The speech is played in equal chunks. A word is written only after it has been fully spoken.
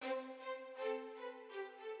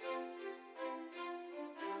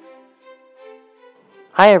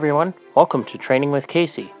Hi everyone, welcome to Training with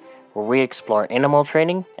Casey, where we explore animal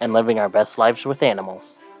training and living our best lives with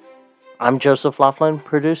animals. I'm Joseph Laughlin,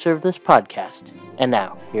 producer of this podcast, and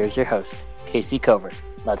now, here's your host, Casey Cover.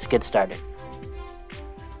 Let's get started.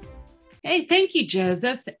 Hey, thank you,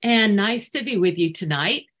 Joseph, and nice to be with you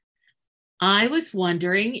tonight. I was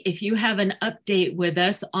wondering if you have an update with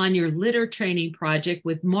us on your litter training project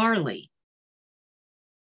with Marley.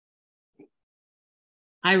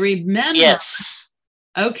 I remember. Yes.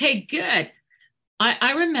 Okay, good.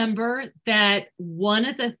 I remember that one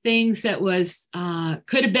of the things that was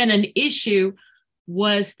could have been an issue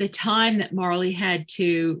was the time that Marley had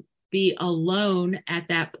to be alone at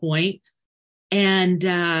that point.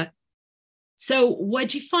 And so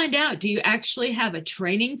what'd you find out? Do you actually have a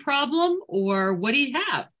training problem, or what do you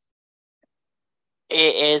have?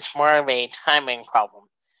 It is more of a timing problem.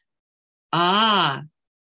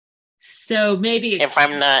 So maybe if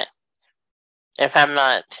I'm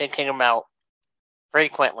not taking him out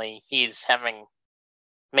frequently, he's having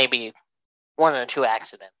maybe one or two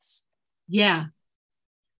accidents. Yeah.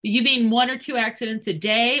 You mean one or two accidents a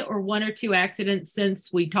day, or one or two accidents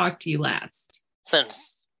since we talked to you last?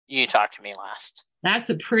 Since you talked to me last. That's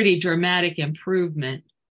a pretty dramatic improvement.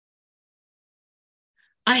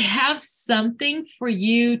 I have something for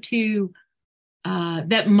you to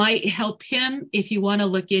that might help him if you want to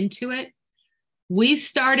look into it. We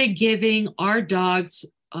started giving our dogs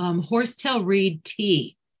horsetail reed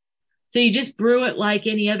tea. So you just brew it like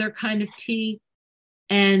any other kind of tea,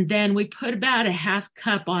 and then we put about a half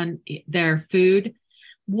cup on their food.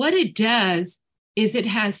 What it does is it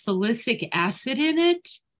has salicylic acid in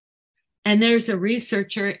it. And there's a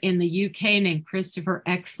researcher in the UK named Christopher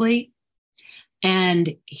Exley,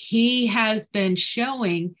 and he has been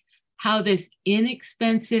showing how this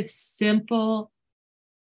inexpensive, simple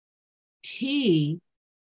tea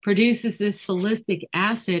produces this salicylic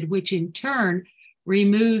acid, which in turn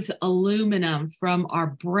removes aluminum from our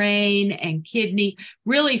brain and kidney,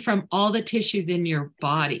 really from all the tissues in your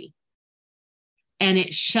body. And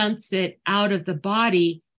it shunts it out of the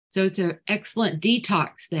body. So it's an excellent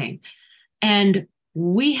detox thing. And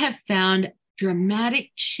we have found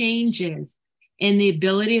dramatic changes in the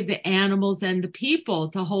ability of the animals and the people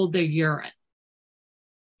to hold their urine.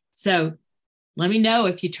 So let me know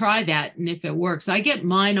if you try that and if it works. I get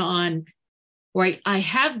mine I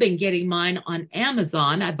have been getting mine on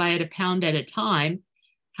Amazon. I buy it a pound at a time.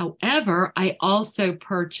 However, I also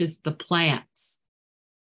purchased the plants,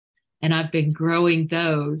 and I've been growing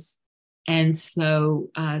those. And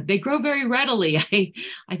so they grow very readily.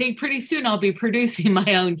 I think pretty soon I'll be producing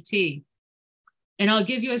my own tea. And I'll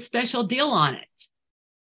give you a special deal on it.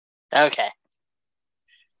 Okay.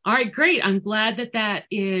 All right, great. I'm glad that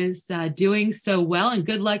is doing so well, and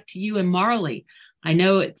good luck to you and Marley. I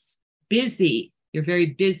know it's busy. You're very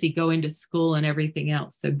busy going to school and everything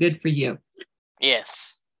else, so good for you.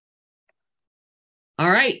 Yes. All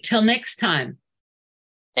right, till next time.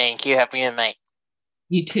 Thank you. Have a good night.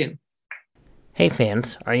 You too. Hey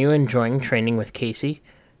fans, are you enjoying Training with Casey?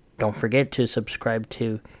 Don't forget to subscribe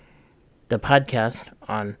to the podcast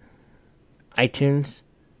on iTunes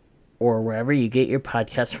or wherever you get your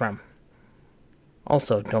podcasts from.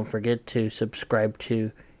 Also, don't forget to subscribe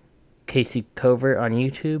to Casey Cover on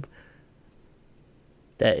YouTube.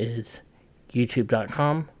 That is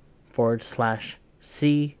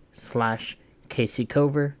youtube.com/C/Casey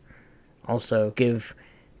Cover. Also, give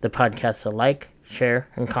the podcast a like, share,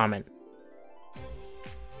 and comment.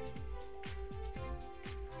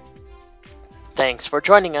 Thanks for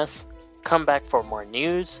joining us. Come back for more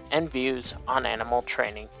news and views on animal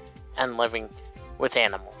training and living with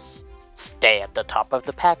animals. Stay at the top of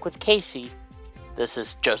the pack with Casey. This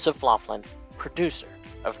is Joseph Laughlin, producer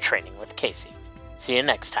of Training with Casey. See you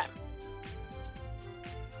next time.